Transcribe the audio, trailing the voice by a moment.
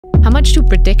How much do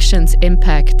predictions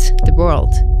impact the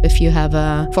world? If you have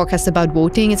a forecast about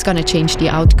voting, it's going to change the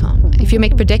outcome. If you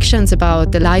make predictions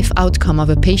about the life outcome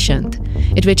of a patient,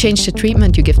 it will change the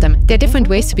treatment you give them. There are different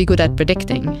ways to be good at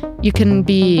predicting. You can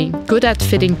be good at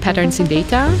fitting patterns in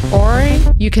data, or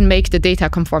you can make the data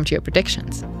conform to your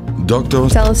predictions. Dr.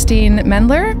 Celestine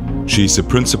Mendler. She's a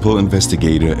principal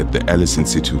investigator at the Alice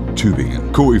Institute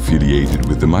Tübingen, co-affiliated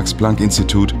with the Max Planck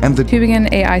Institute and the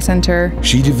Tübingen AI Center.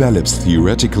 She develops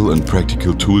theoretical and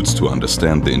practical tools to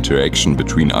understand the interaction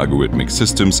between algorithmic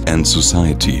systems and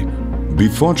society.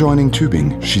 Before joining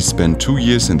Tübingen, she spent 2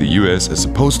 years in the US as a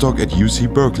postdoc at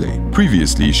UC Berkeley.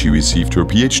 Previously, she received her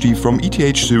PhD from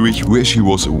ETH Zurich, where she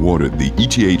was awarded the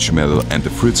ETH Medal and the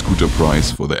Fritz Kutter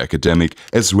Prize for the academic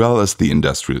as well as the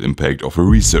industrial impact of her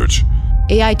research.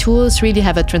 AI tools really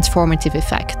have a transformative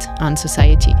effect on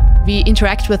society. We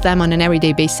interact with them on an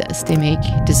everyday basis. They make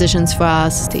decisions for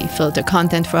us, they filter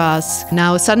content for us.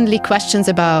 Now suddenly questions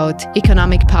about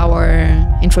economic power,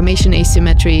 information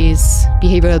asymmetries,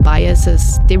 behavioral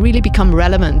biases, they really become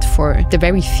relevant for the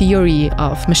very theory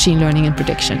of machine learning and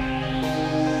prediction.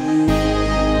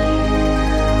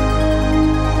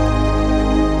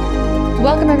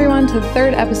 Welcome everyone to the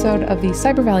third episode of the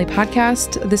Cyber Valley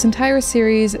podcast. This entire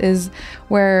series is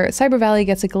where Cyber Valley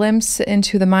gets a glimpse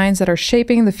into the minds that are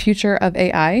shaping the future of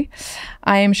AI.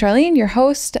 I am Charlene, your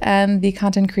host and the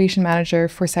content creation manager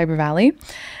for Cyber Valley.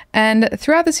 And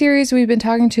throughout the series, we've been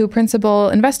talking to principal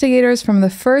investigators from the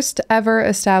first ever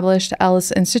established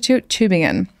Alice Institute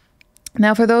Tübingen.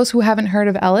 Now, for those who haven't heard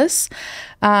of Alice,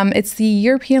 it's the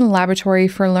European Laboratory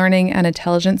for Learning and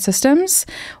Intelligent Systems,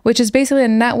 which is basically a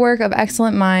network of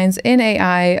excellent minds in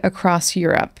AI across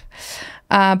Europe.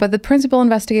 But the principal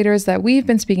investigators that we've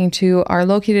been speaking to are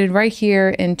located right here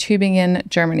in Tübingen,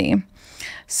 Germany.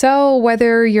 So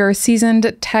whether you're a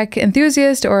seasoned tech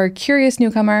enthusiast or a curious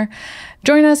newcomer,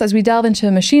 join us as we delve into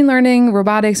machine learning,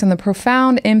 robotics, and the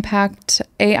profound impact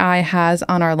AI has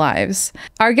on our lives.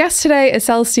 Our guest today is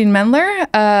Celestine Mendler,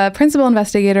 a principal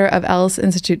investigator of Alice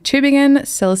Institute Tübingen.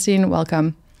 Celestine,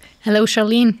 welcome. Hello,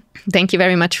 Charlene. Thank you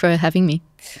very much for having me.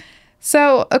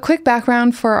 So a quick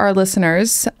background for our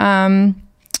listeners.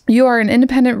 You are an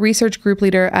independent research group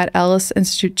leader at Alice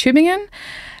Institute Tübingen,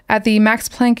 at the Max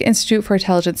Planck Institute for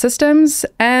Intelligent Systems,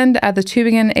 and at the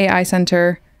Tübingen AI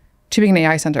Center.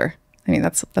 I mean,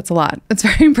 that's a lot. It's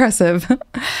very impressive.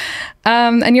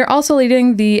 And you're also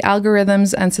leading the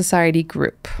Algorithms and Society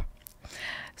group.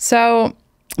 So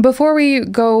before we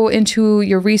go into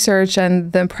your research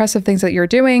and the impressive things that you're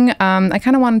doing, I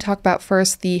kind of want to talk about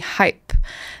first the hype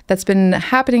that's been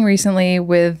happening recently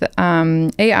with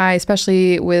AI,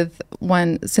 especially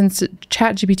since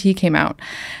ChatGPT came out.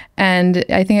 And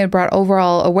I think it brought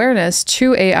overall awareness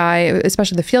to AI,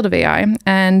 especially the field of AI.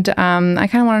 And I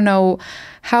kind of want to know,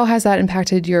 how has that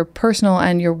impacted your personal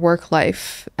and your work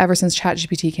life ever since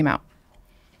ChatGPT came out?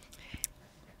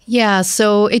 Yeah,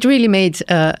 so it really made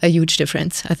a huge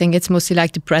difference. I think it's mostly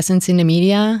like the presence in the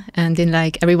media and in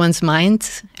like everyone's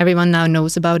mind. Everyone now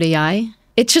knows about AI.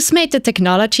 It just made the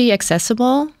technology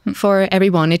accessible for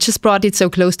everyone. It just brought it so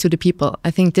close to the people. I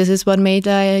think this is what made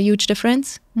a huge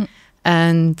difference.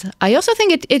 And I also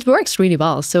think it works really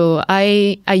well. So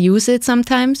I use it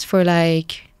sometimes for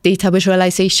like data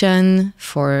visualization,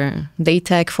 for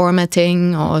LaTeX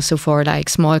formatting, also for like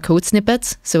small code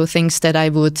snippets. So things that I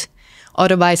would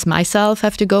otherwise myself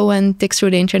have to go and dig through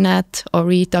the internet or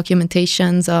read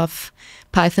documentations of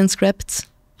Python scripts.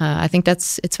 I think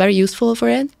it's very useful for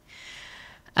it.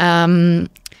 On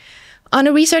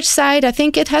the research side, I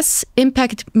think it has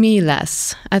impacted me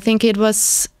less. I think it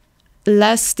was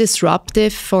less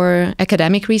disruptive for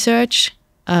academic research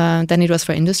than it was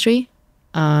for industry.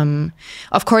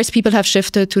 Of course, people have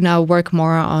shifted to now work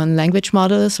more on language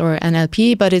models or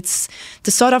NLP, but it's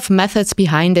the sort of methods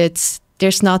behind it.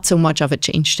 There's not so much of a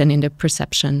change than in the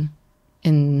perception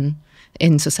in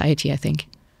society, I think.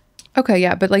 Okay,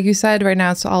 yeah, but like you said, right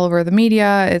now it's all over the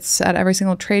media. It's at every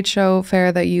single trade show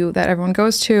fair that everyone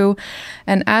goes to.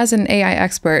 And as an AI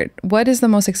expert, what is the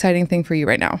most exciting thing for you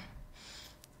right now?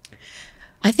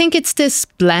 I think it's this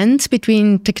blend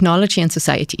between technology and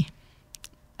society.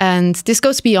 And this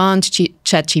goes beyond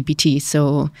ChatGPT.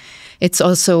 So it's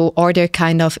also other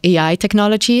kind of AI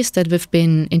technologies that we've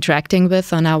been interacting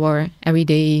with in our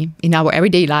everyday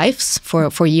lives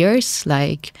for years,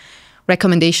 like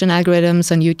recommendation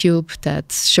algorithms on YouTube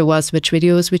that show us which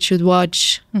videos we should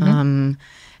watch,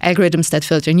 algorithms that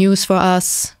filter news for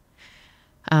us.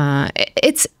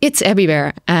 It's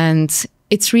everywhere, and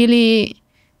it's really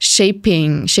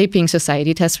shaping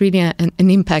society. It has really an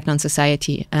impact on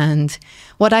society. And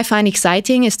what I find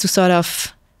exciting is to sort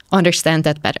of understand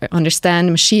that better,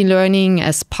 understand machine learning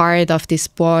as part of this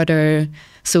broader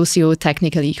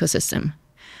socio-technical ecosystem.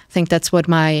 I think that's what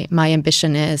my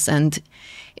ambition is. And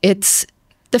it's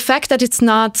the fact that it's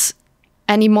not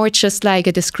anymore just like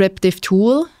a descriptive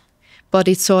tool, but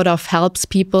it sort of helps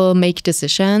people make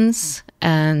decisions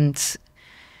and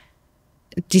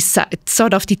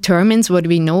sort of determines what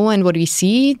we know and what we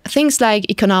see. Things like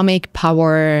economic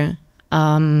power,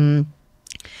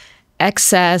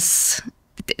 access,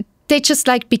 they just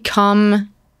like become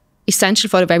essential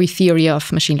for the very theory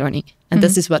of machine learning. And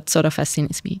this is what sort of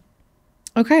fascinates me.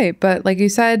 Okay, but like you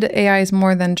said, AI is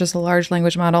more than just a large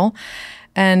language model.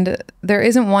 And there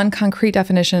isn't one concrete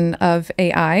definition of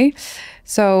AI.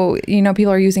 So, people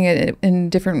are using it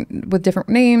with different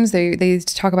names. They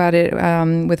talk about it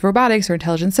with robotics or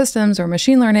intelligent systems or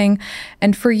machine learning.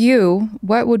 And for you,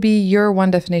 what would be your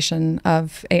one definition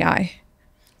of AI?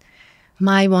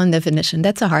 My one definition,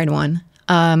 that's a hard one.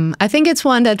 I think it's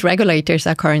one that regulators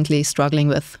are currently struggling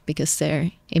with because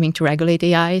they're aiming to regulate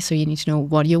AI. So you need to know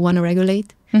what you want to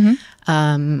regulate.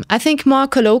 I think more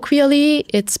colloquially,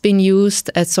 it's been used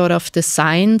as sort of the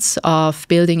science of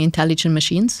building intelligent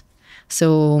machines.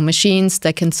 So machines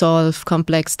that can solve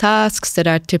complex tasks that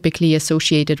are typically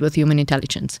associated with human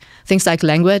intelligence. Things like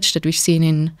language that we've seen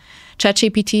in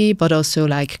ChatGPT, but also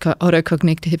like other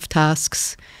cognitive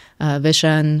tasks,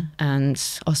 vision,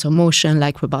 and also motion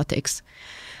like robotics.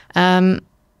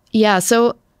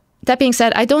 So that being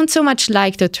said, I don't so much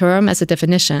like the term as a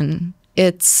definition.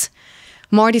 It's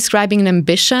more describing an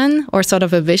ambition or sort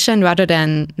of a vision rather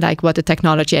than like what the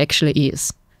technology actually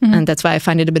is. And that's why I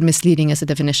find it a bit misleading as a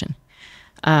definition.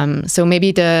 So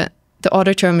maybe the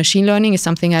other term machine learning is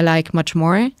something I like much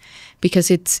more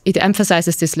because it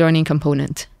emphasizes this learning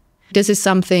component. This is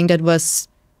something that was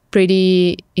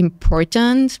pretty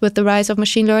important with the rise of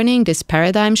machine learning, this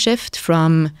paradigm shift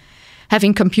from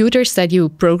having computers that you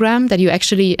program, that you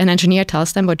actually, an engineer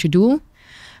tells them what to do.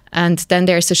 And then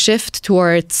there's a shift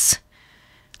towards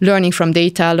learning from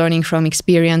data, learning from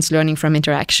experience, learning from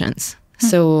interactions.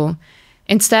 So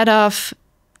instead of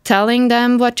telling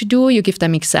them what to do, you give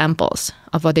them examples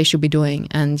of what they should be doing,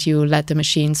 and you let the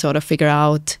machine sort of figure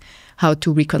out how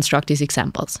to reconstruct these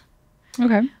examples.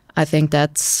 Okay. I think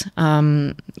that's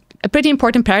a pretty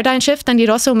important paradigm shift, and it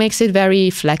also makes it very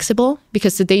flexible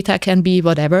because the data can be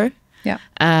whatever. Yeah.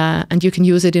 And you can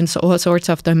use it in all sorts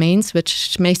of domains,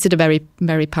 which makes it a very,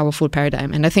 very powerful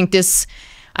paradigm. And I think this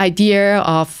idea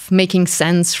of making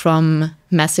sense from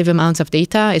massive amounts of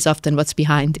data is often what's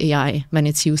behind AI when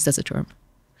it's used as a term.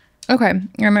 Okay.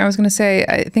 I was going to say,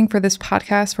 I think for this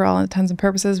podcast, for all intents and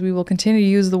purposes, we will continue to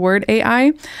use the word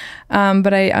AI.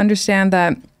 But I understand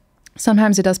that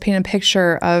sometimes it does paint a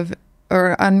picture of,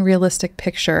 or unrealistic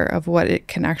picture of what it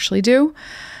can actually do.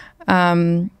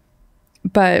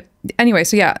 But anyway,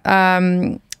 so yeah.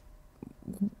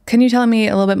 Can you tell me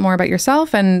a little bit more about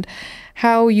yourself and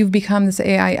how you've become this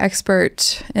AI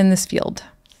expert in this field?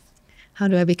 How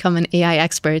do I become an AI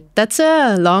expert? That's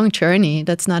a long journey.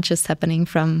 That's not just happening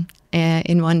from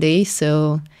in one day.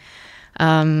 So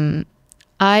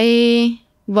I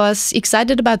was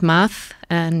excited about math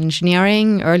and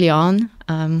engineering early on,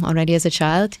 already as a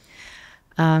child.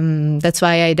 That's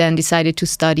why I then decided to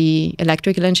study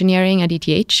electrical engineering at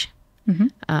ETH,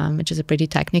 which is a pretty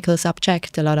technical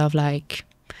subject, a lot of like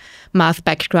math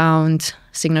background,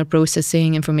 signal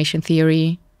processing, information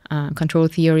theory, control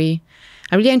theory.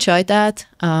 I really enjoyed that.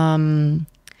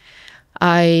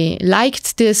 I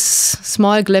liked this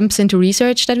small glimpse into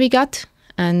research that we got.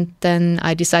 And then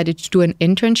I decided to do an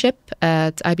internship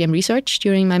at IBM Research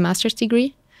during my master's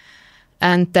degree.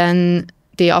 And then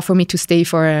they offered me to stay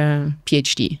for a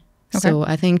PhD. Okay. So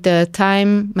I think the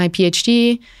time, my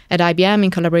PhD at IBM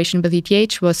in collaboration with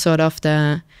ETH was sort of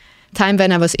the time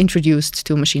when I was introduced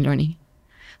to machine learning.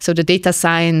 So the data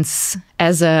science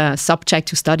as a subject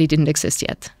to study didn't exist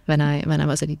yet when I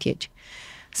was at ETH.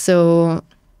 So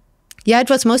yeah, it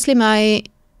was mostly my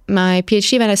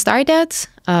PhD when I started.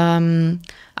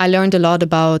 I learned a lot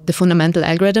about the fundamental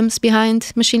algorithms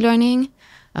behind machine learning.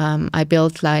 I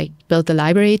built a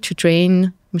library to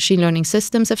train machine learning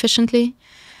systems efficiently.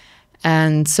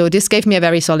 And so this gave me a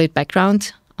very solid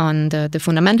background on the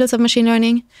fundamentals of machine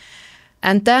learning.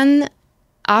 And then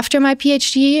after my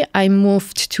PhD, I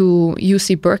moved to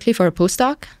UC Berkeley for a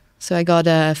postdoc. So I got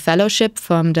a fellowship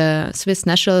from the Swiss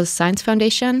National Science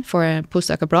Foundation for a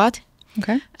postdoc abroad.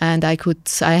 Okay. And I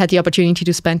had the opportunity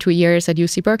to spend 2 years at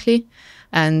UC Berkeley.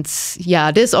 And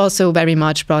yeah, this also very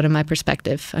much broadened my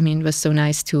perspective. I mean, it was so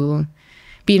nice to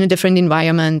be in a different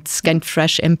environment, get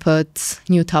fresh input,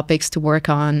 new topics to work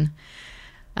on.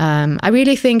 I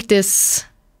really think this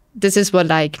this is what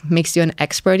like makes you an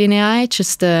expert in AI,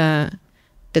 just the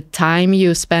time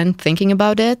you spend thinking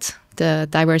about it, the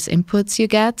diverse inputs you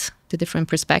get, the different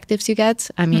perspectives you get.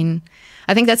 I mean,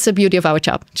 I think that's the beauty of our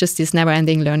job, just this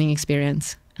never-ending learning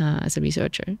experience as a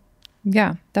researcher.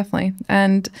 Yeah, definitely.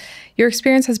 And your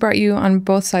experience has brought you on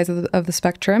both sides of the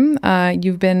spectrum.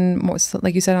 You've been, more,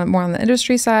 like you said, more on the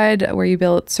industry side, where you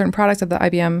built certain products of the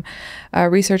IBM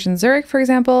research in Zurich, for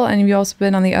example. And you've also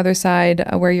been on the other side,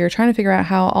 where you're trying to figure out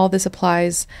how all this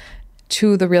applies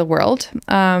to the real world.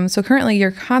 So currently,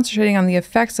 you're concentrating on the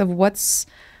effects of what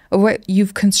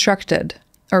you've constructed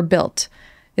or built.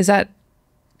 Is that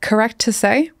correct to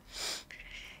say?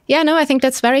 Yeah, no, I think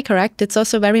that's very correct. It's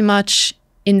also very much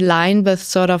in line with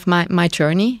sort of my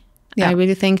journey. Yeah. I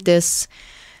really think the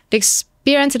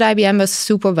experience at IBM was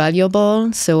super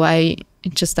valuable. So I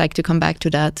just like to come back to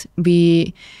that.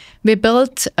 We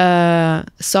built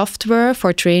software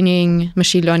for training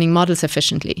machine learning models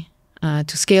efficiently,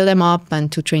 to scale them up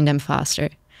and to train them faster.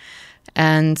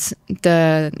 And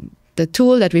the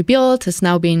tool that we built has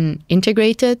now been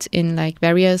integrated in like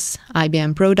various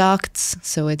IBM products.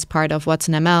 So it's part of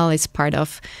watsonML, it's part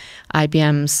of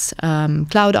IBM's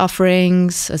cloud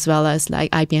offerings, as well as like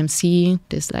IBM C,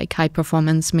 this like high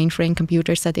performance mainframe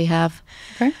computers that they have.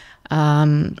 Okay.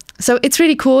 So it's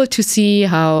really cool to see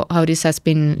how this has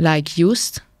been like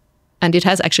used, and it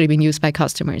has actually been used by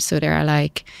customers. So there are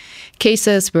like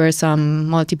cases where some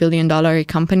multi-billion-dollar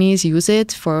companies use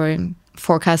it for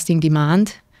forecasting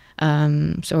demand.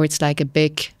 So it's like a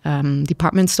big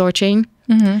department store chain,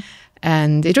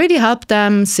 and it really helped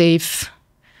them save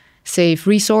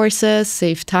resources,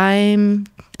 save time,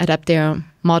 adapt their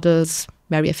models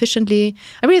very efficiently.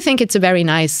 I really think it's a very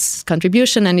nice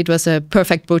contribution, and it was a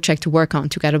perfect project to work on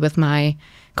together with my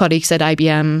colleagues at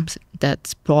IBM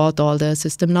that brought all the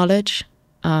system knowledge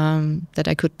that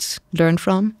I could learn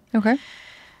from. Okay.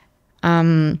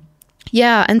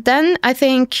 Yeah, and then I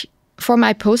think for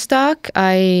my postdoc,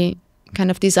 I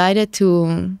kind of decided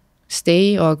to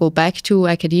stay or go back to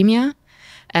academia,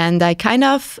 and I kind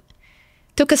of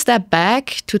took a step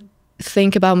back to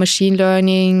think about machine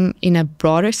learning in a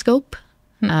broader scope,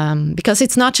 because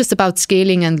it's not just about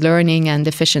scaling and learning and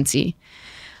efficiency.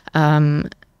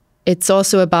 It's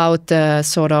also about the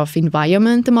sort of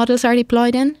environment the models are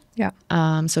deployed in,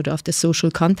 sort of the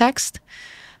social context.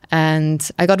 And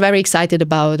I got very excited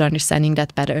about understanding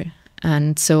that better.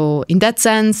 And so in that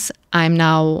sense, I'm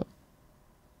now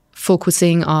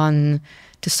focusing on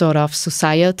the sort of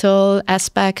societal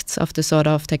aspects of the sort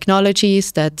of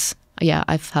technologies that,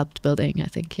 I've helped building, I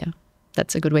think,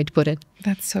 that's a good way to put it.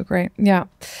 That's so great. Yeah.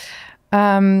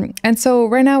 And so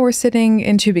right now we're sitting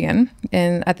in Tübingen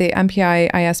at the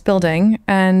MPI-IS building.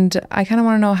 And I kind of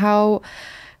want to know how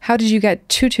did you get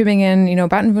to Tübingen,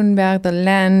 Baden-Württemberg, the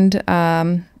land,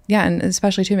 and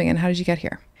especially Tübingen, how did you get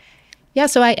here? Yeah,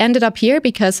 so I ended up here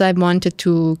because I wanted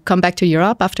to come back to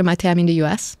Europe after my time in the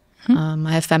US.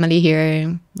 I have family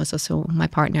here, was also my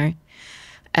partner.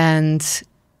 And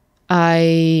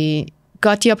I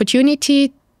got the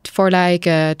opportunity for like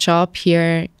a job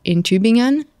here in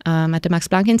Tübingen at the Max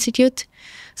Planck Institute.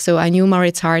 So I knew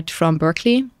Moritz Hart from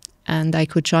Berkeley, and I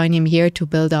could join him here to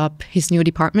build up his new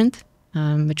department,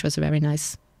 which was a very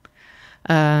nice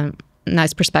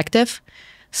perspective.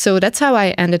 So that's how I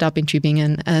ended up in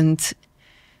Tübingen. And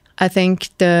I think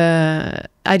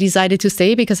I decided to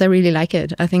stay because I really like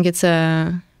it. I think it's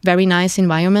a very nice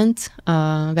environment,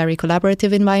 very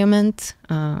collaborative environment,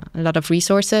 a lot of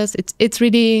resources. It's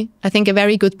really, I think, a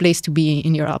very good place to be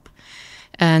in Europe.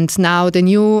 And now the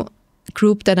new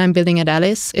group that I'm building at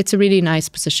Alice, it's a really nice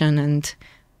position, and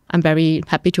I'm very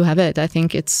happy to have it. I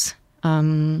think it's,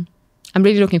 I'm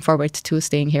really looking forward to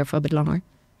staying here for a bit longer.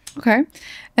 Okay.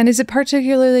 And is it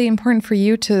particularly important for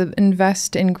you to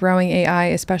invest in growing AI,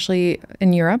 especially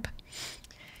in Europe?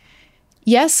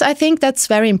 Yes, I think that's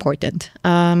very important.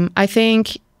 I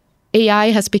think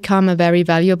AI has become a very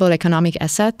valuable economic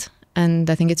asset. And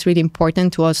I think it's really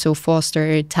important to also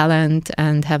foster talent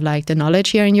and have like the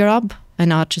knowledge here in Europe and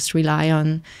not just rely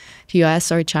on the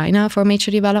US or China for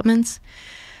major developments.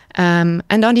 And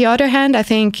on the other hand, I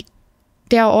think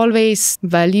there are always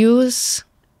values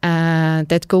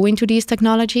that go into these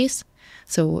technologies.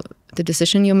 So the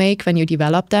decision you make when you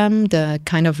develop them, the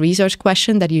kind of research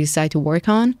question that you decide to work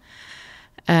on.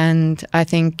 And I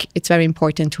think it's very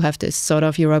important to have this sort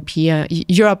of Europe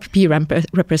be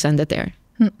represented there.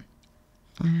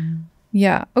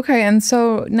 Yeah. Okay. And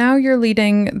so now you're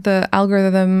leading the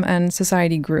Algorithm and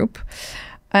Society group.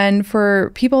 And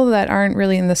for people that aren't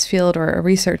really in this field or a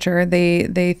researcher,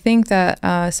 they think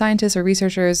that scientists or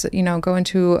researchers, go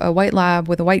into a white lab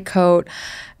with a white coat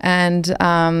and,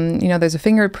 there's a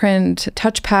fingerprint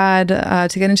touchpad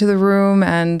to get into the room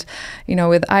and,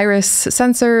 with iris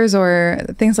sensors or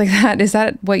things like that. Is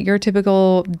that what your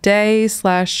typical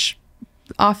day/office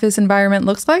environment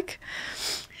looks like?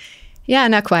 Yeah,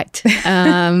 not quite.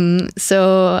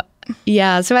 So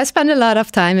I spend a lot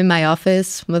of time in my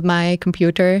office with my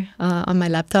computer on my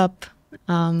laptop.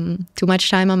 Too much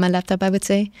time on my laptop, I would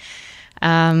say.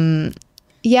 So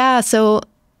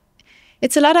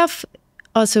it's a lot of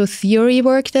also theory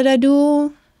work that I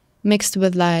do mixed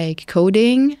with like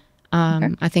coding.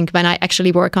 Okay. I think when I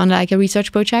actually work on like a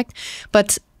research project.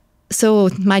 But so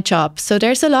my job. So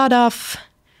there's a lot of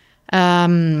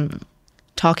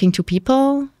talking to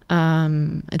people,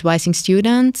 advising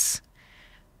students,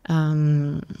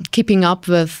 keeping up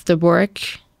with the work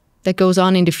that goes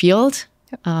on in the field,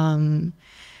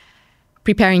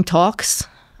 preparing talks.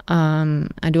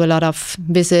 I do a lot of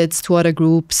visits to other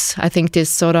groups. I think this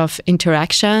sort of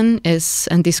interaction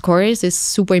and discourse is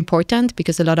super important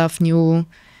because a lot of new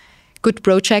good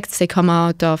projects, they come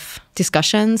out of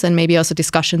discussions and maybe also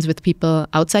discussions with people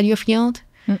outside your field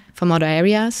from other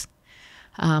areas.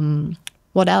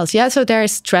 What else? Yeah, so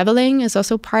there's traveling is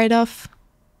also part of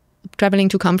traveling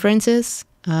to conferences.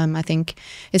 I think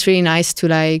it's really nice to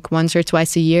like once or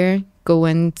twice a year go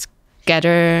and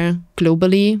gather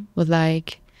globally with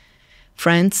like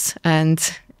friends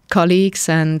and colleagues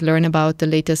and learn about the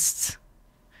latest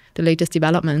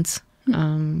developments.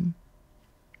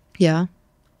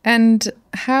 And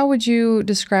how would you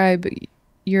describe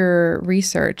your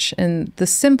research in the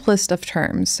simplest of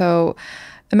terms? So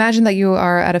imagine that you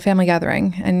are at a family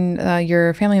gathering and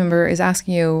your family member is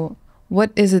asking you, what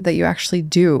is it that you actually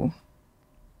do?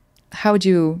 How would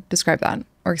you describe that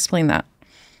or explain that?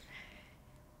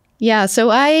 Yeah,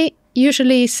 so I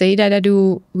usually say that I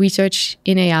do research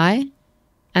in AI,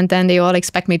 and then they all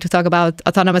expect me to talk about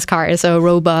autonomous cars or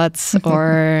robots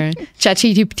or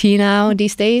ChatGPT now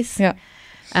these days. Yeah.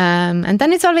 And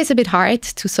then it's always a bit hard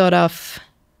to sort of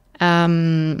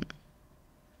come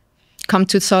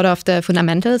to sort of the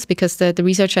fundamentals because the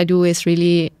research I do is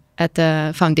really at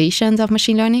the foundations of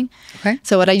machine learning. Okay.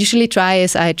 So what I usually try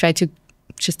is I try to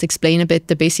just explain a bit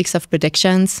the basics of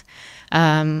predictions.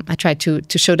 I try to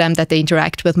show them that they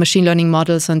interact with machine learning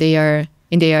models in their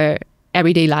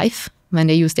everyday life. When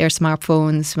they use their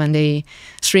smartphones, when they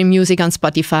stream music on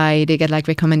Spotify, they get like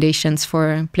recommendations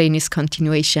for playlist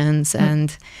continuations.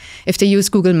 And if they use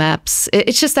Google Maps,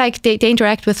 it's just like they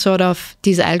interact with sort of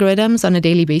these algorithms on a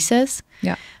daily basis.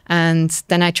 Yeah. And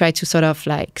then I try to sort of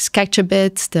like sketch a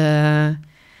bit the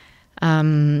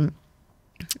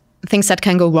things that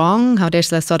can go wrong, how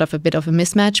there's a sort of a bit of a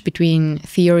mismatch between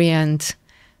theory and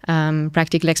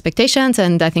practical expectations.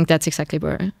 And I think that's exactly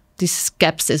where these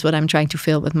gaps is what I'm trying to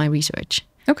fill with my research.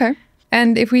 Okay.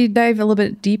 And if we dive a little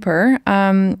bit deeper,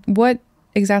 what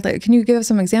exactly, can you give us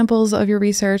some examples of your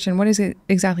research and what is it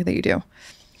exactly that you do?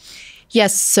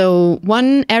 Yes. So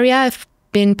one area I've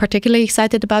been particularly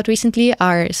excited about recently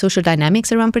are social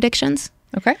dynamics around predictions.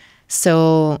 Okay.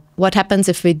 So what happens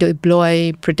if we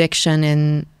deploy prediction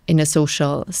in a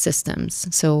social systems?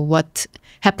 So what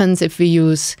happens if we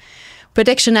use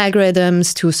prediction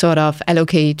algorithms to sort of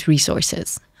allocate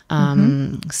resources?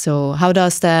 So how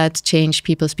does that change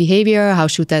people's behavior? How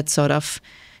should that sort of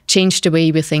change the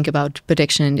way we think about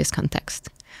prediction in this context?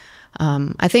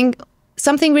 I think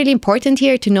something really important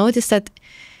here to note is that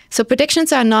so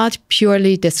predictions are not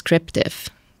purely descriptive,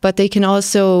 but they can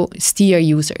also steer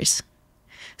users.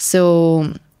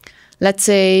 So let's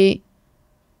say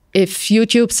if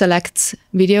YouTube selects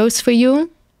videos for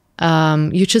you,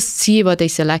 you just see what they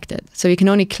selected. So you can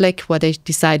only click what they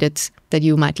decided that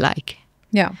you might like.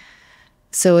 Yeah.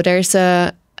 So there's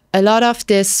a lot of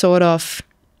this sort of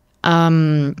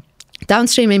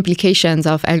downstream implications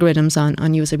of algorithms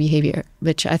on user behavior,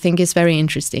 which I think is very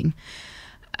interesting.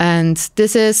 And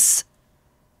this is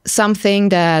something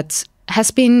that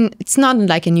has been, it's not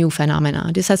like a new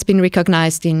phenomenon. This has been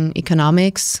recognized in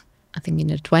economics, I think in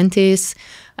the 20s.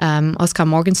 Oscar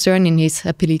Morgenstern, in his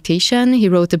habilitation, he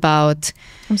wrote about...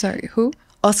 I'm sorry, who?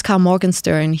 Oscar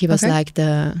Morgenstern. He was like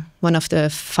one of the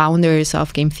founders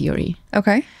of game theory.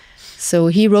 Okay. So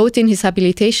he wrote in his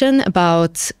habilitation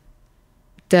about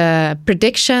the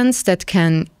predictions that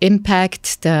can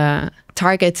impact the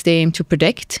target they aim to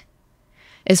predict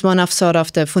is one of sort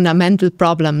of the fundamental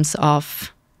problems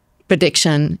of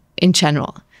prediction in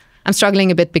general. I'm struggling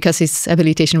a bit because his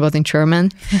habilitation was in German.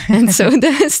 And so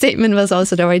the statement was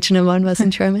also, the original one was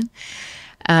in German.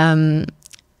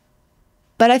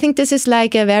 But I think this is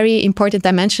like a very important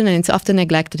dimension, and it's often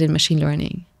neglected in machine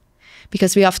learning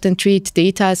because we often treat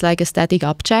data as like a static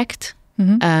object.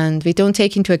 And we don't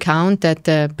take into account that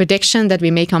the prediction that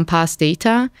we make on past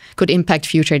data could impact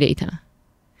future data.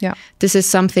 Yeah. This is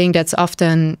something that's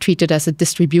often treated as a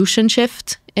distribution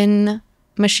shift in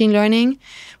machine learning,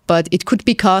 but it could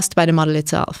be caused by the model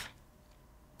itself.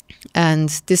 And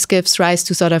this gives rise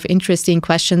to sort of interesting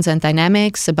questions and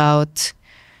dynamics about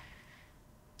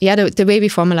the way we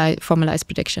formalize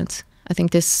predictions. I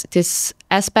think this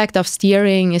aspect of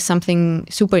steering is something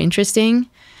super interesting,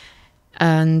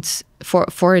 and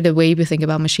for the way we think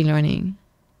about machine learning.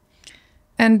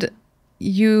 And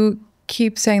you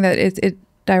keep saying that it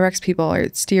directs people, or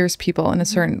it steers people in a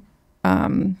certain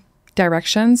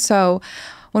direction. So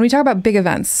when we talk about big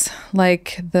events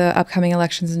like the upcoming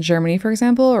elections in Germany, for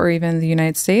example, or even the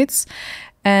United States,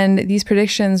 and these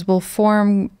predictions will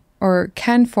form or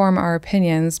can form our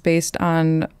opinions based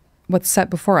on what's set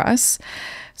before us.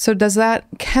 So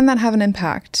can that have an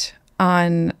impact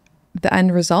on the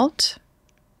end result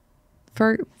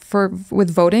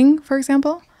with voting, for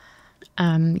example?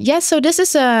 Yes, so this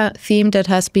is a theme that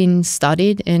has been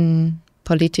studied in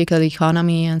political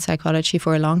economy and psychology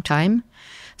for a long time.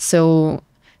 So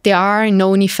there are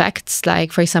known effects,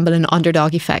 like, for example, an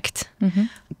underdog effect.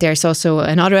 There's also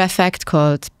another effect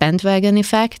called bandwagon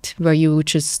effect, where you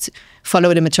just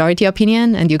follow the majority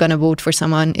opinion and you're going to vote for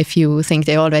someone if you think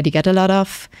they already get a lot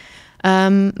of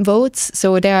votes.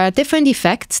 So there are different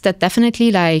effects that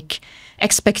definitely, like,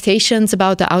 expectations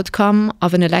about the outcome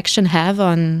of an election have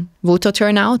on voter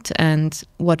turnout and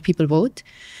what people vote.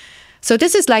 So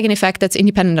this is like an effect that's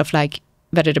independent of like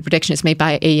whether the prediction is made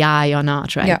by AI or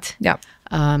not, right? Yeah.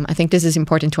 I think this is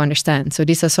important to understand. So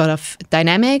these are sort of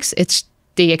dynamics.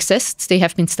 They exist. They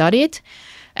have been studied,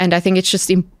 and I think it's just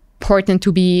important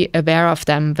to be aware of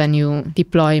them when you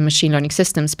deploy machine learning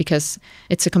systems, because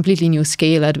it's a completely new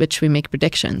scale at which we make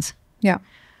predictions. Yeah.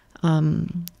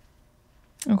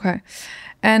 Okay.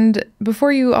 And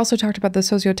before, you also talked about the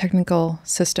socio-technical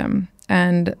system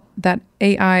and that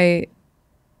AI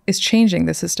is changing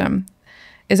the system.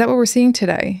 Is that what we're seeing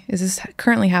today? Is this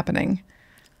currently happening?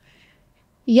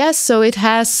 Yes, so it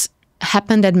has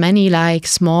happened at many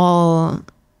small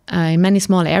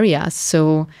areas.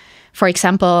 So, for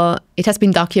example, it has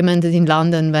been documented in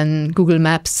London when Google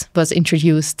Maps was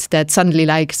introduced that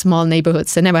suddenly small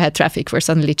neighborhoods that never had traffic were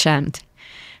suddenly jammed.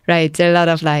 Right, there are a lot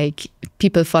of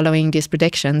people following these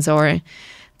predictions. Or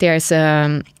there's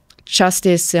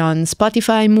justice on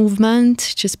Spotify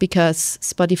movement, just because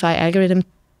Spotify algorithm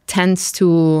tends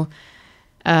to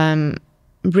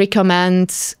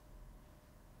recommend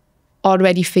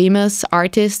already famous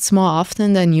artists more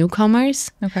often than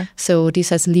newcomers. Okay. So this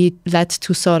has led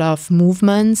to sort of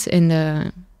movements in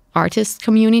the artist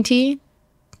community,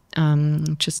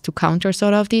 just to counter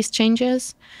sort of these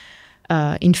changes.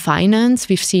 In finance,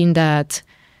 we've seen that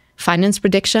finance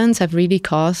predictions have really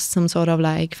caused some sort of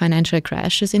financial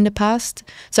crashes in the past.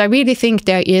 So I really think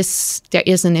there is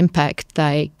an impact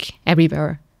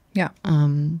everywhere. Yeah.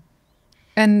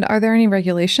 And are there any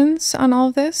regulations on all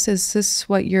of this? Is this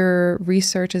what your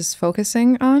research is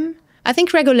focusing on? I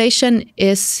think regulation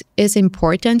is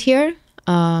important here.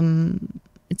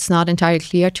 It's not entirely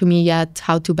clear to me yet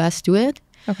how to best do it.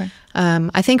 Okay.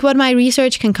 I think what my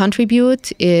research can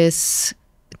contribute is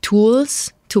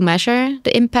tools to measure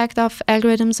the impact of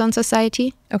algorithms on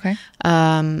society. Okay.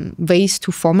 Ways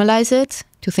to formalize it,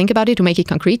 to think about it, to make it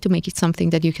concrete, to make it something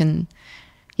that you can,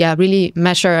 really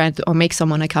measure or make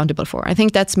someone accountable for. I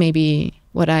think that's maybe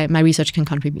what my research can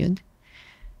contribute.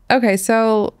 Okay,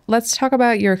 so let's talk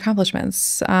about your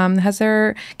accomplishments. Can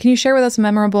you share with us a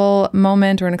memorable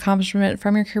moment or an accomplishment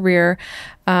from your career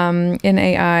in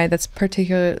AI that's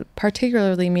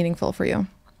particularly meaningful for you?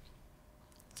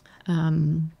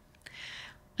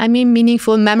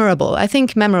 Meaningful, memorable. I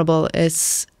think memorable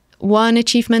is one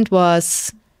achievement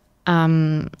was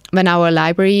when our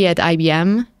library at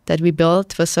IBM that we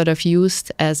built was sort of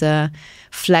used as a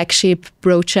flagship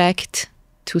project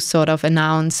to sort of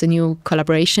announce a new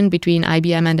collaboration between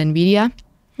IBM and NVIDIA.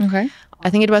 Okay. I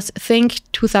think it was Think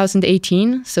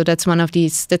 2018. So that's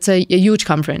that's a huge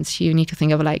conference. You need to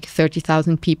think of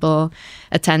 30,000 people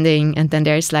attending. And then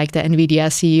there's the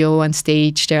NVIDIA CEO on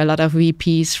stage. There are a lot of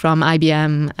VPs from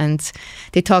IBM, and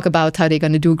they talk about how they're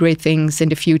going to do great things in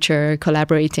the future,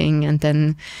 collaborating. And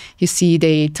then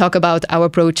they talk about our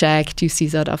project. You see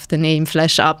sort of the name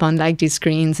flash up on these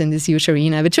screens in this huge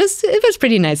arena, it was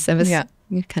pretty nice. I was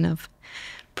kind of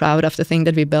proud of the thing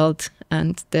that we built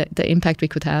and the impact we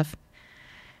could have.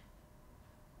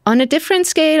 On a different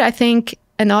scale, I think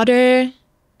another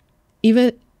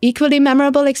even equally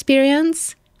memorable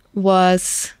experience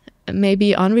was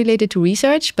maybe unrelated to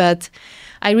research, but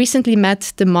I recently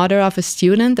met the mother of a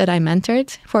student that I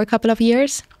mentored for a couple of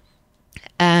years.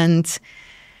 And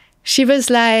she was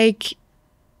like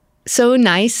so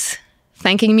nice,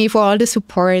 thanking me for all the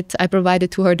support I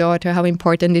provided to her daughter, how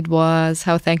important it was,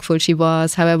 how thankful she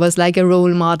was, how I was like a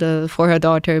role model for her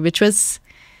daughter, which was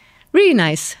really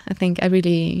nice. I think I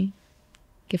really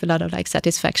give a lot of like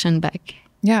satisfaction back.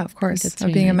 Yeah, of course, of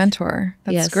really being nice. A mentor.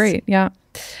 That's great. Yeah.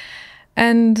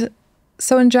 And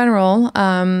so in general,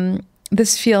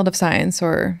 this field of science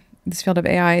or this field of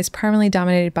AI is primarily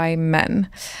dominated by men.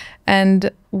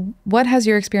 And what has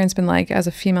your experience been like as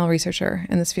a female researcher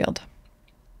in this field?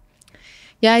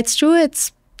 Yeah, it's true.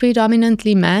 It's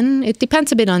predominantly men. It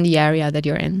depends a bit on the area that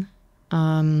you're in.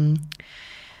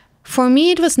 For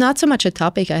me, it was not so much a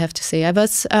topic, I have to say. I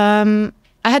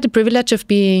had the privilege of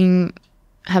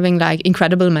having like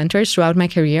incredible mentors throughout my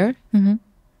career. Mm-hmm.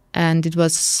 And it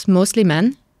was mostly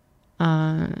men.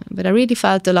 But I really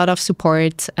felt a lot of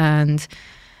support and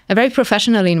a very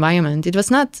professional environment. It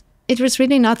was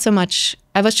really not so much,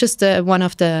 I was just one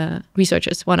of the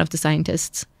researchers, one of the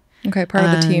scientists. Okay, part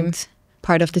of the team.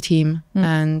 Part of the team. Mm.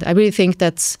 And I really think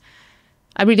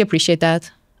I really appreciate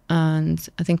that. And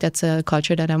I think that's a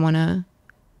culture that I wanna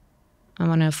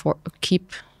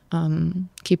keep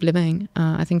living.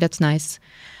 I think that's nice.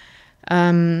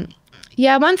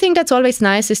 Yeah, one thing that's always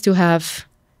nice is to have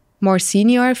more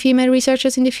senior female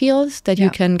researchers in the field that you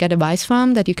can get advice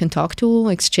from, that you can talk to,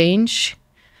 exchange.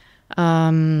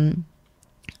 And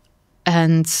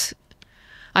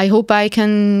I hope I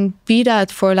can be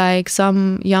that for like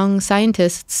some young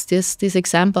scientists, this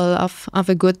example of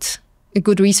a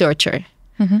good researcher,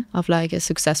 mm-hmm. of like a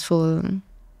successful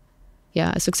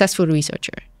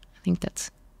researcher. I think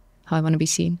that's how I want to be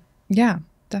seen. Yeah,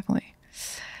 definitely.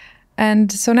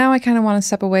 And so now I kind of want to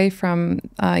step away from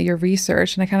your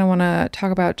research, and I kind of want to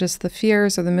talk about just the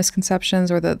fears or the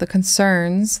misconceptions or the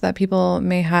concerns that people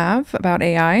may have about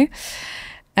AI.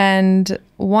 And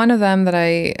one of them that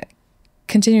I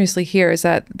continuously hear is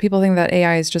that people think that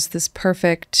AI is just this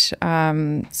perfect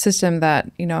system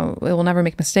that, it will never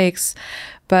make mistakes.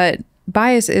 But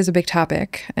bias is a big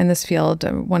topic in this field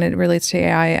when it relates to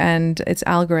AI and its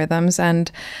algorithms.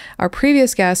 And our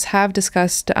previous guests have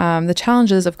discussed the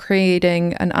challenges of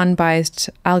creating an unbiased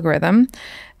algorithm.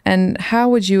 And how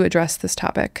would you address this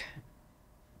topic?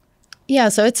 Yeah,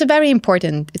 so it's a very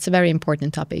important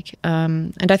topic.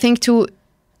 And I think to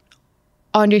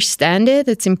understand it,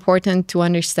 it's important to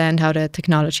understand how the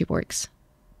technology works,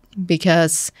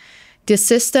 because the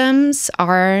systems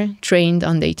are trained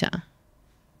on data.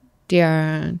 They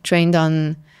are trained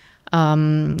on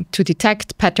to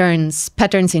detect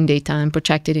patterns in data and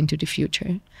project it into the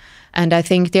future. And I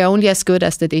think they're only as good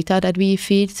as the data that we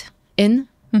feed in.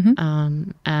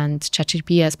 Mm-hmm. And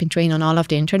ChatGPT has been trained on all of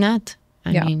the internet.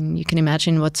 I mean, you can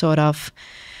imagine what sort of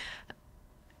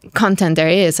content there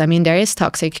is. I mean, there is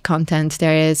toxic content,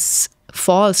 there is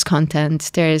false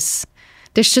content, there's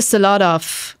just a lot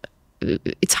of,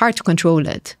 it's hard to control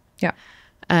it. Yeah.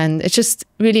 And it's just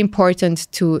really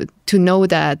important to know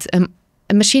that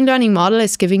a machine learning model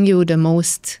is giving you the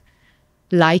most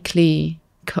likely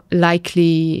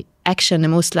action, the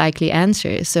most likely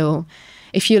answer. So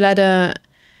if you let a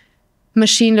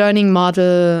machine learning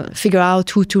model figure out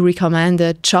who to recommend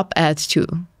a job ad to,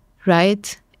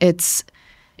 right?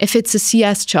 If it's a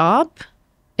CS job,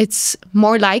 it's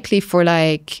more likely for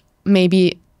like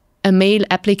maybe a male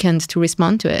applicant to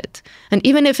respond to it. And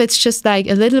even if it's just like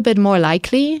a little bit more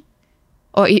likely,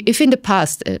 or if in the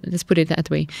past, let's put it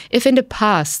that way, if in the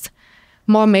past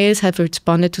more males have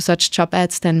responded to such job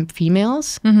ads than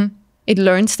females, mm-hmm. it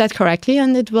learns that correctly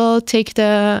and it will take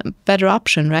the better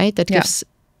option, right? That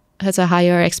has a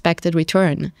higher expected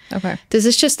return. Okay. This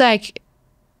is just like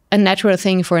a natural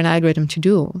thing for an algorithm to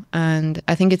do. And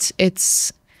I think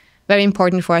it's very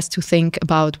important for us to think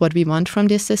about what we want from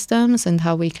these systems and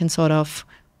how we can sort of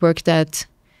work that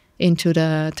into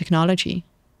the technology.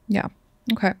 Yeah.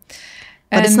 Okay.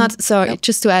 But it's not,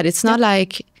 just to add, it's not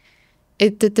like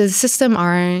the system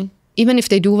are, even if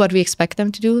they do what we expect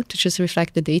them to do, to just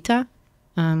reflect the data,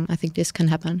 I think this can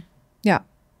happen. Yeah.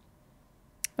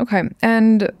 Okay.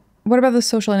 And what about the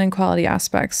social inequality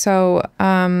aspects? So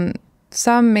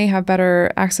some may have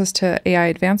better access to AI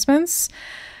advancements,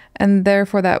 and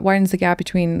therefore that widens the gap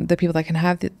between the people that can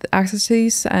have the access to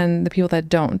these and the people that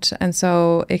don't. And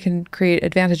so it can create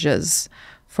advantages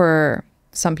for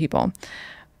some people.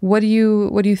 What do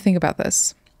you think about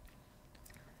this?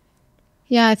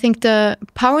 Yeah, I think the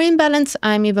power imbalance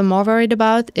I'm even more worried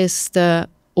about is the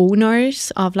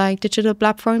owners of like digital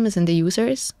platforms and the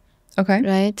users. Okay.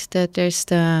 Right? That there's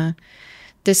the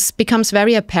this becomes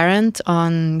very apparent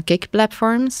on gig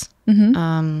platforms,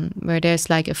 where there's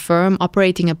like a firm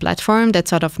operating a platform that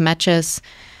sort of matches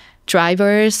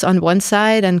drivers on one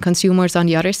side and consumers on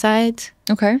the other side.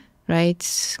 Okay.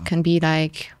 Right? Can be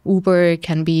like Uber,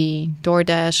 can be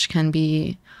DoorDash, can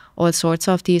be all sorts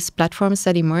of these platforms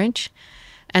that emerge.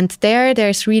 And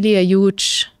there's really a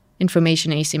huge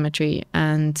information asymmetry,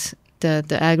 and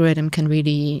the algorithm can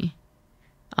really,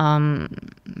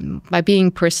 by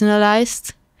being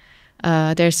personalized,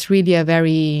 there's really a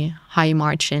very high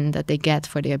margin that they get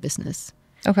for their business.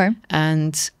 Okay.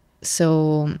 And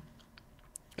so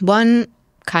one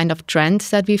kind of trend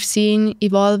that we've seen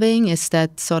evolving is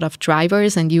that sort of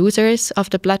drivers and users of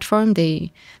the platform,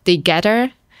 they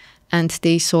gather and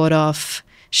they sort of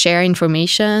share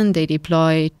information, they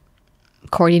deploy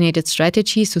coordinated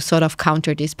strategies to sort of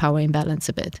counter this power imbalance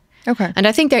a bit. Okay. And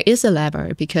I think there is a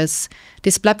lever because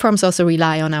these platforms also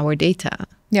rely on our data.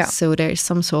 Yeah. So there's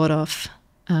some sort of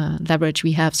leverage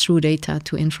we have through data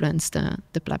to influence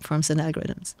the platforms and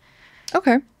algorithms.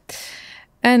 Okay.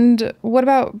 And what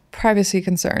about privacy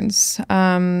concerns?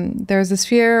 There's this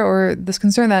fear or this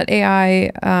concern that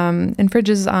AI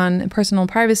infringes on personal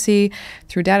privacy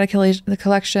through data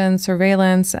collection,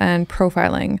 surveillance, and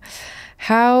profiling.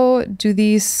 How do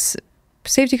these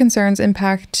safety concerns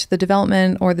impact the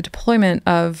development or the deployment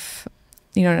of,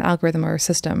 an algorithm or a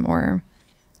system or,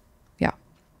 yeah?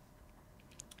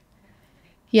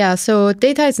 Yeah, so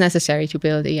data is necessary to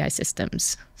build AI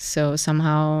systems. So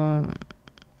somehow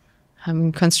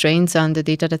having constraints on the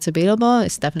data that's available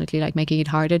is definitely like making it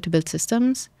harder to build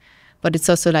systems, but it's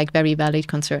also like very valid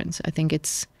concerns. I think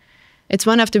it's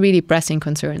one of the really pressing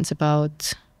concerns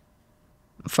about,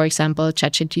 for example,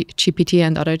 ChatGPT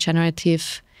and other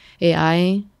generative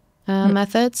AI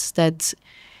methods, that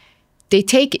they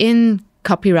take in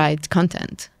copyright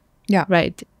content. Yeah.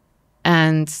 Right.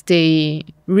 And they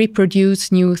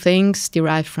reproduce new things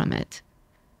derived from it.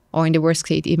 Or in the worst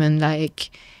case, even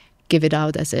like give it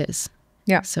out as is.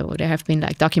 Yeah. So there have been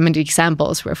like documented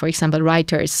examples where, for example,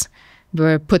 writers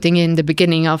were putting in the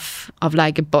beginning of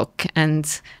like a book, and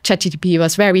ChatGPT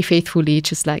was very faithfully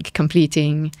just like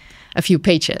completing a few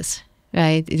pages,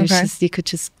 right? It was just, you could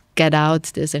just get out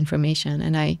this information.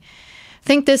 And I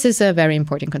think this is a very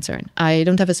important concern. I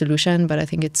don't have a solution, but I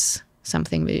think it's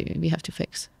something we have to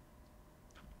fix.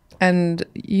 And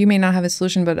you may not have a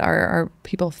solution, but are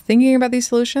people thinking about these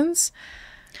solutions?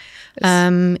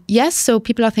 Yes, so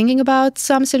people are thinking about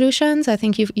some solutions. I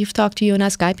think you've talked to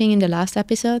Jonas Geiping in the last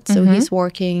episode. So he's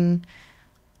working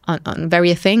on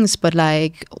various things, but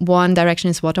like one direction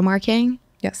is watermarking.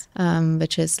 Yes.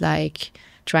 Which is like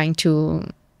trying to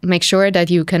make sure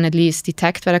that you can at least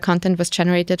detect whether content was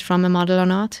generated from a model or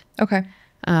not. Okay.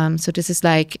 So this is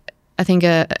like, I think,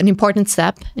 an important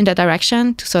step in that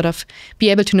direction to sort of be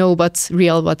able to know what's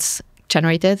real, what's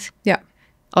generated. Yeah.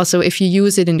 Also, if you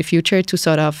use it in the future to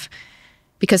sort of,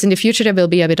 because in the future there will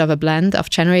be a bit of a blend of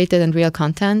generated and real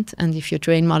content. And if you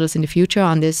train models in the future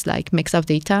on this like mix of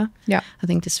data, yeah, I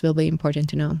think this will be important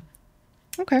to know.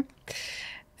 Okay.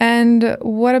 And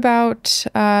what about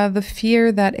the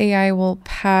fear that AI will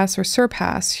pass or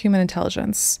surpass human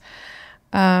intelligence?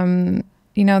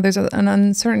 There's an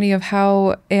uncertainty of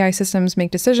how AI systems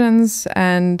make decisions,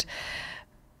 and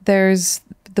there's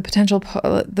the potential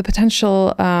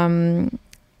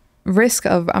risk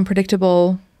of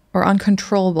unpredictable or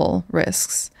uncontrollable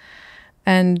risks.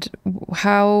 And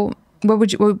what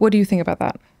do you think about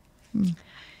that?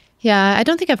 Yeah, I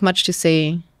don't think I have much to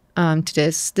say to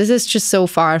this. This is just so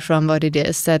far from what it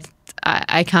is that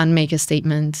I can't make a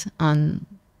statement on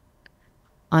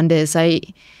this.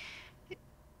 We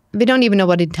don't even know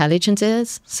what intelligence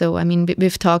is. So, I mean,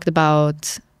 we've talked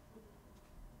about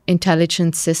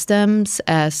intelligent systems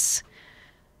as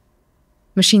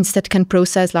machines that can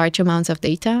process large amounts of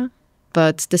data.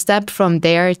 But the step from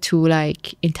there to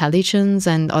like intelligence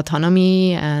and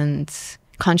autonomy and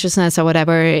consciousness or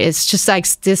whatever is just like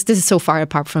this is so far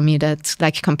apart from me that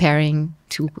like comparing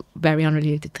two very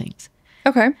unrelated things.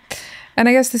 Okay. And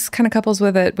I guess this kind of couples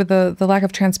with the lack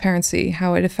of transparency,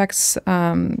 how it affects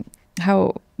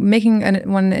how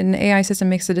when an AI system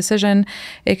makes a decision,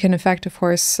 it can affect, of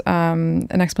course,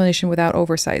 an explanation without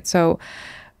oversight. So,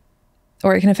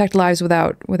 or it can affect lives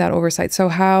without oversight. So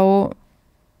how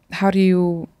do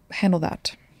you handle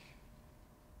that?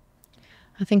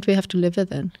 I think we have to live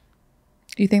with it.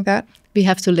 You think that? We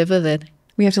have to live with it.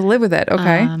 We have to live with it,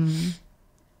 okay.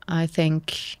 I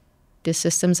think the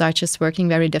systems are just working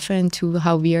very different to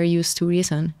how we are used to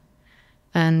reason.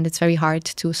 And it's very hard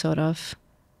to sort of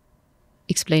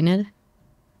explain it.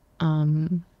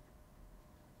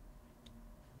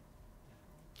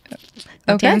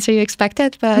 Not the answer you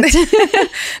expected, but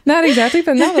not exactly,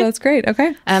 but no, that's great.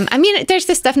 Okay. I mean, there's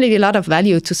definitely a lot of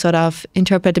value to sort of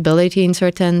interpretability in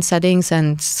certain settings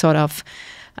and sort of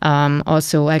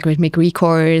also algorithmic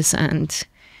recourse and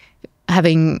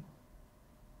having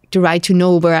the right to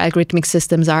know where algorithmic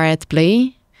systems are at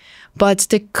play. But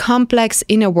the complex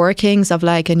inner workings of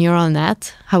like a neural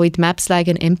net, how it maps like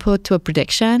an input to a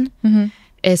prediction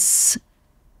is,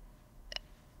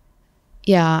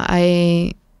 yeah,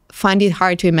 I find it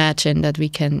hard to imagine that we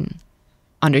can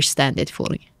understand it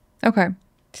fully. Okay.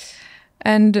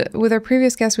 And with our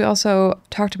previous guest, we also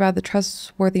talked about the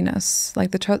trustworthiness,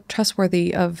 like the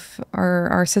trustworthy of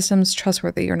our systems,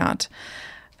 trustworthy or not.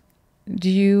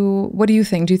 What do you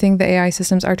think? Do you think the AI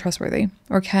systems are trustworthy,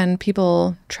 or can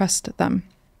people trust them?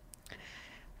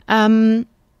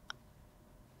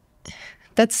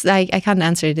 That's like, I can't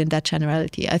answer it in that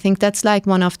generality. I think that's like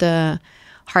one of the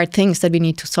hard things that we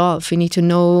need to solve. We need to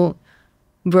know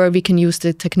where we can use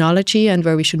the technology and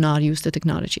where we should not use the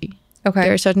technology. Okay.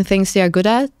 There are certain things they are good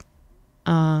at.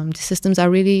 The systems are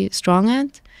really strong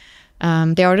at.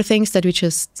 There are other things that we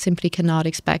just simply cannot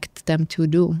expect them to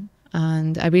do.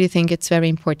 And I really think it's very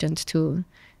important to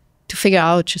figure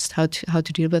out just how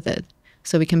to deal with it,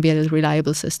 so we can build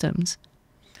reliable systems.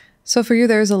 So for you,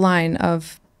 there's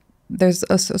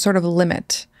a sort of a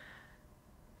limit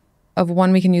of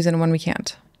when we can use it and when we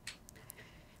can't.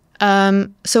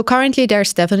 So currently, there are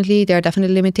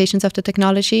definitely limitations of the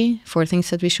technology for things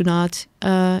that we should not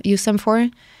use them for.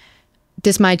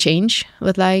 This might change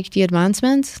with like the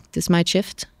advancement. This might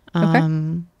shift.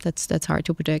 Okay. That's hard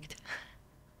to predict.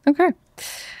 Okay.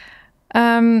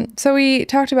 So we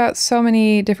talked about so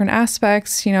many different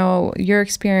aspects, you know, your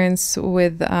experience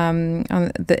with on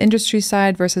the industry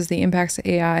side versus the impact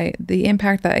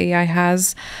that AI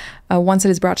has once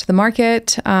it is brought to the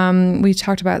market. We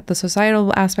talked about the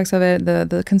societal aspects of it,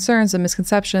 the concerns, the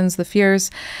misconceptions, the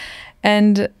fears.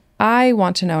 And I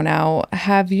want to know now,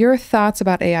 have your thoughts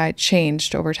about AI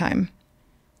changed over time?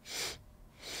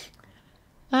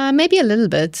 Maybe a little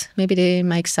bit. Maybe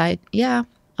my side. Yeah.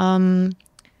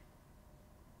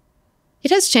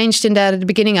 It has changed in that at the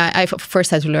beginning, I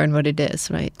first had to learn what it is,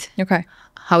 right? Okay.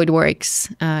 How it works.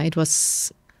 It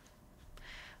was,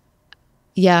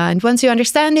 yeah. And once you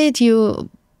understand it, you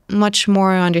much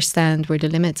more understand where the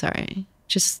limits are.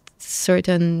 Just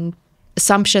certain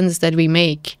assumptions that we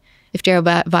make. If they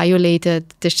are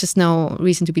violated, there's just no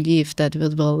reason to believe that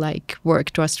it will like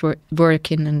work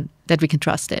in and that we can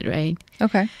trust it, right?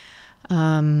 Okay.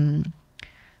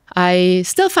 I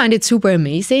still find it super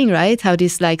amazing, right? How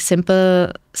these like some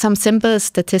simple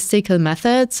statistical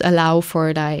methods allow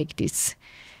for like this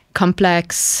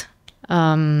complex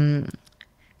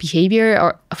behavior,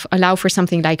 or allow for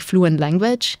something like fluent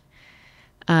language.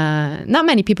 Not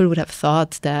many people would have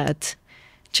thought that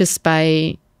just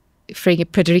by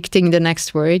predicting the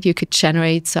next word, you could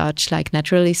generate such like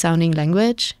naturally sounding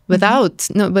language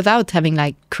without having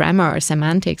like grammar or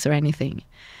semantics or anything.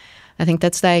 I think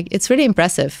that's like, it's really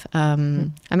impressive.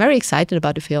 I'm very excited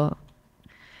about the field.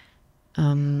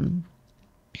 And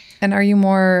are you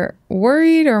more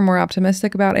worried or more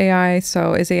optimistic about AI?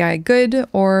 So is AI good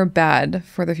or bad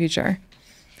for the future?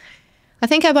 I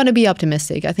think I want to be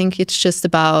optimistic. I think it's just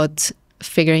about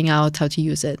figuring out how to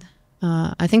use it.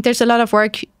 I think there's a lot of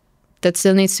work that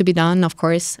still needs to be done, of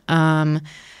course.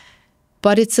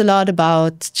 But it's a lot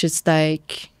about just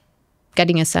like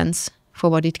getting a sense for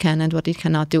what it can and what it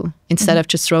cannot do, instead of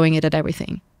just throwing it at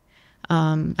everything.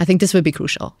 I think this would be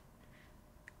crucial.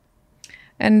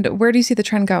 And where do you see the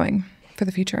trend going for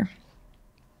the future?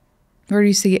 Where do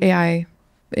you see AI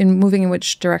moving in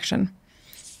which direction?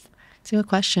 It's a good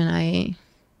question. I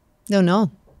don't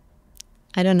know.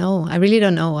 I really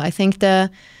don't know. I think the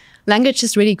language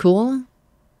is really cool,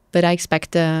 but I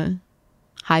expect the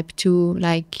hype to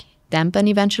like dampen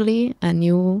eventually and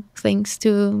new things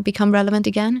to become relevant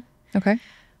again. Okay.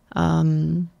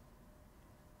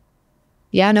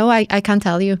 Yeah, no, I can't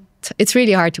tell you. It's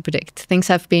really hard to predict. Things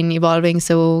have been evolving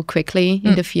so quickly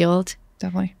in the field.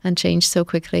 Definitely. And changed so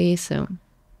quickly, so.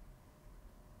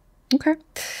 Okay.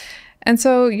 And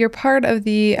so you're part of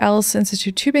the ELS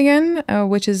Institute Tübingen,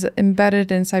 which is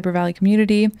embedded in Cyber Valley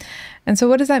community. And so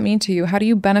what does that mean to you? How do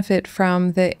you benefit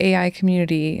from the AI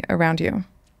community around you?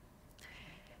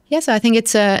 Yes, I think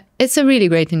it's a really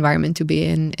great environment to be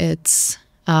in. It's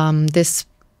this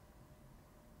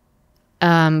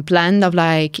blend of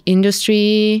like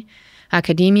industry,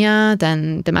 academia,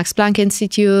 then the Max Planck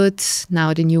Institute,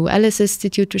 now the new ELS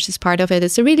Institute, which is part of it.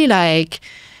 It's a really like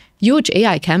huge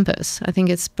AI campus. I think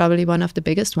it's probably one of the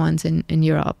biggest ones in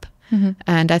Europe.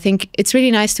 And I think it's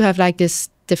really nice to have like this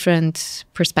different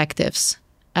perspectives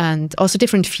and also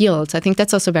different fields. I think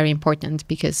that's also very important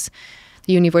because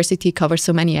the university covers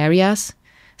so many areas.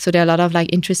 So there are a lot of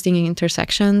like interesting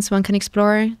intersections one can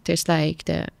explore. There's like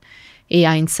the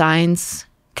AI in science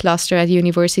cluster at the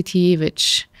university,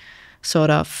 which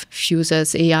sort of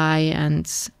fuses AI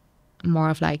and more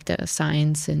of like the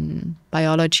science in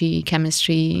biology,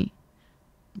 chemistry,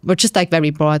 or just like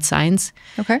very broad science.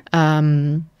 Okay.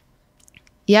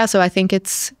 Yeah, so I think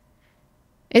it's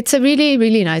a really,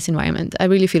 really nice environment. I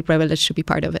really feel privileged to be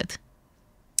part of it.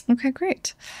 Okay,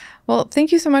 great. Well,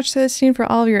 thank you so much, Celestine, for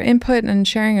all of your input and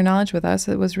sharing your knowledge with us.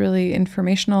 It was really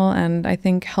informational and I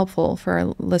think helpful for our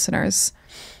listeners.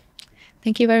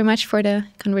 Thank you very much for the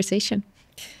conversation.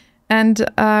 And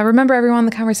remember, everyone,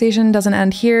 the conversation doesn't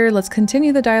end here. Let's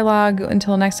continue the dialogue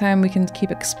until next time. We can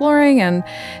keep exploring and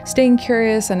staying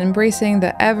curious and embracing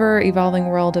the ever-evolving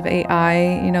world of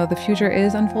AI. You know, the future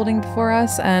is unfolding before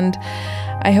us, and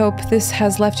I hope this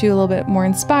has left you a little bit more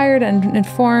inspired and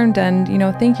informed. And, you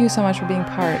know, thank you so much for being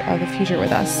part of the future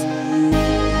with us.